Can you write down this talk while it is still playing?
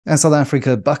As South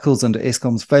Africa buckles under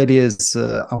Eskom's failures,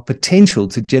 our potential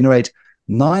to generate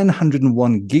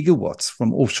 901 gigawatts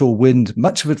from offshore wind,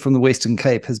 much of it from the Western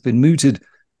Cape, has been mooted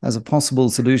as a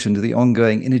possible solution to the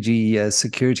ongoing energy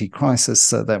security crisis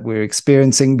that we're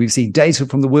experiencing. We've seen data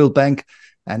from the World Bank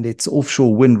and its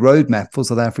offshore wind roadmap for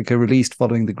South Africa released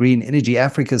following the Green Energy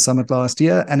Africa Summit last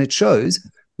year, and it shows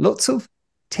lots of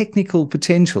technical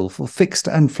potential for fixed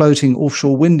and floating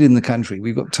offshore wind in the country.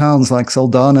 We've got towns like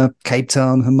Saldanha, Cape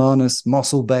Town, Hermanus,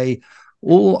 Mossel Bay,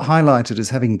 all highlighted as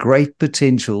having great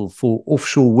potential for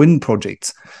offshore wind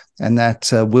projects. And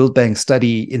that World Bank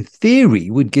study, in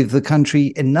theory, would give the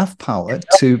country enough power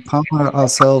to power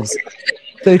ourselves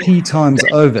 30 times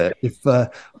over if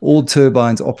all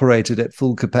turbines operated at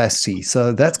full capacity.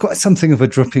 So that's quite something of a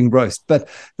dripping roast. But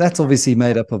that's obviously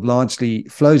made up of largely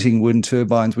floating wind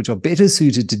turbines, which are better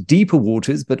suited to deeper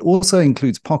waters, but also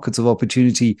includes pockets of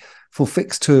opportunity for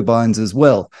fixed turbines as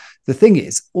well. The thing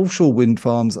is, offshore wind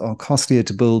farms are costlier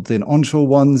to build than onshore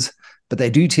ones, but they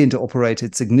do tend to operate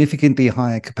at significantly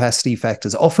higher capacity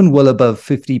factors, often well above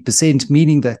 50%,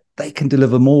 meaning that they can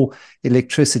deliver more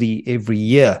electricity every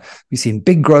year. We've seen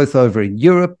big growth over in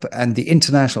Europe, and the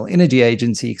International Energy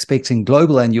Agency expecting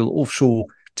global annual offshore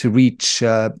to reach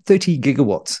 30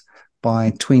 gigawatts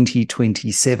by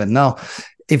 2027. Now,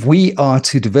 if we are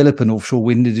to develop an offshore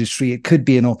wind industry, it could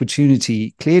be an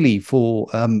opportunity clearly for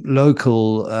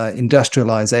local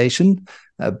industrialization,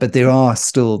 but there are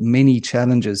still many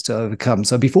challenges to overcome.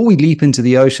 So before we leap into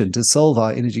the ocean to solve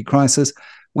our energy crisis,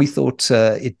 we thought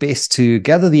it best to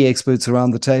gather the experts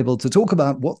around the table to talk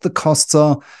about what the costs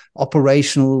are,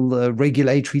 operational,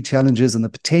 regulatory challenges, and the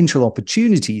potential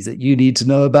opportunities that you need to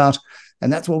know about.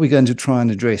 And that's what we're going to try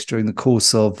and address during the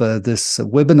course of this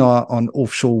webinar on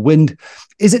offshore wind.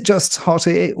 Is it just hot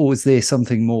air, or is there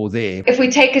something more there? If we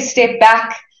take a step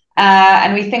back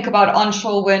and we think about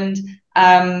onshore wind,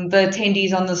 the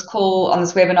attendees on this call, on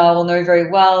this webinar, will know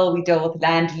very well we deal with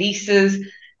land leases,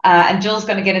 and Jill's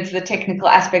going to get into the technical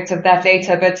aspects of that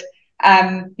later. But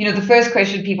the first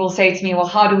question people say to me, well,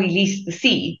 how do we lease the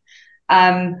sea?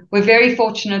 We're very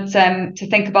fortunate to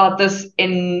think about this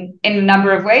in a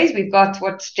number of ways. We've got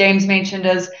what James mentioned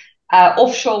as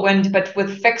offshore wind, but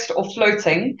with fixed or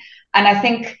floating. And I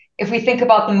think if we think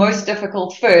about the most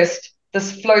difficult first,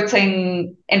 this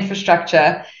floating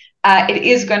infrastructure, it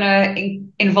is going to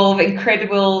involve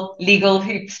incredible legal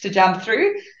hoops to jump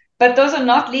through. But those are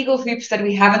not legal hoops that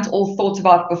we haven't all thought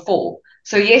about before.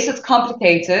 So yes, it's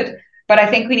complicated, but I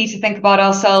think we need to think about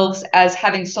ourselves as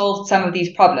having solved some of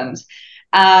these problems.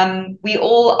 We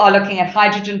all are looking at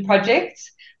hydrogen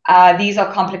projects. These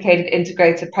are complicated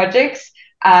integrated projects.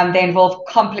 They involve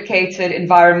complicated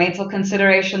environmental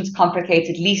considerations,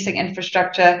 complicated leasing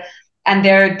infrastructure, and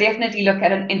they're definitely look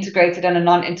at an integrated and a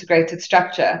non-integrated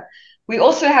structure. We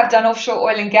also have done offshore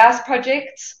oil and gas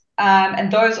projects,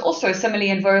 and those also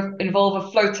similarly involve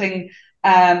a floating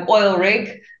oil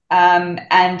rig,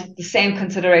 and the same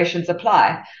considerations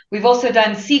apply. We've also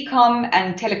done CCOM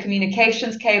and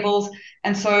telecommunications cables,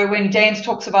 and so when James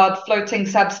talks about floating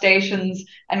substations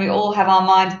and we all have our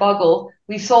minds boggle,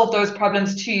 we've solved those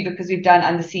problems too because we've done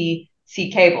undersea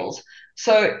cables.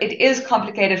 So it is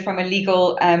complicated from a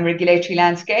legal regulatory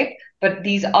landscape, but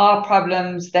these are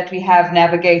problems that we have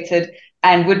navigated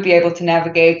and would be able to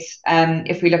navigate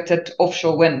if we looked at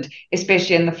offshore wind,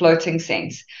 especially in the floating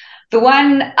sense. The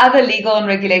one other legal and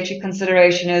regulatory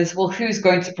consideration is, well, who's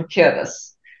going to procure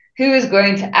this? Who is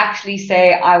going to actually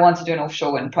say, I want to do an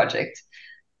offshore wind project?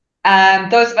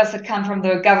 Those of us that come from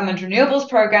the government renewables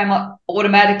program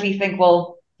automatically think,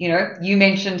 well, you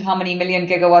mentioned how many million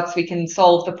gigawatts we can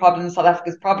solve the problems, South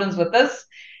Africa's problems with this.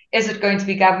 Is it going to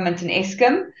be government and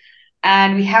Eskom?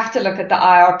 And we have to look at the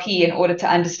IRP in order to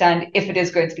understand if it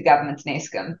is going to be government and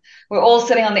Eskom. We're all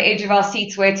sitting on the edge of our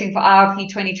seats waiting for IRP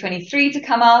 2023 to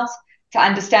come out to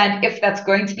understand if that's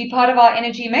going to be part of our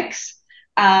energy mix.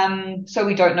 So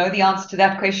we don't know the answer to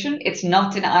that question. It's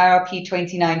not in IRP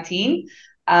 2019.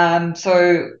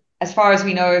 So as far as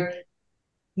we know,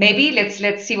 maybe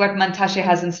let's see what Mantashe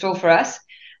has in store for us.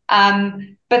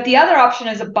 But the other option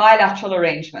is a bilateral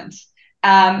arrangement.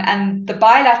 And the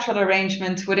bilateral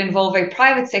arrangement would involve a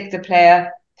private sector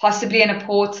player, possibly in a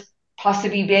port,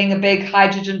 possibly being a big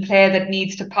hydrogen player that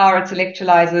needs to power its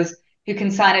electrolyzers, who can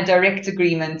sign a direct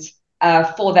agreement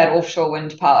for that offshore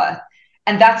wind power.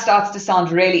 And that starts to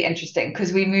sound really interesting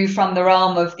because we move from the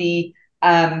realm of the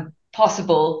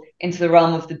possible into the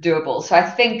realm of the doable. So I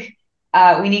think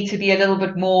we need to be a little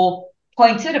bit more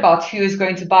pointed about who is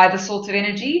going to buy the sort of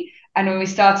energy. And when we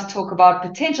start to talk about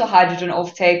potential hydrogen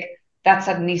offtake, that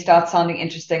suddenly starts sounding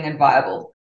interesting and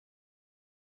viable.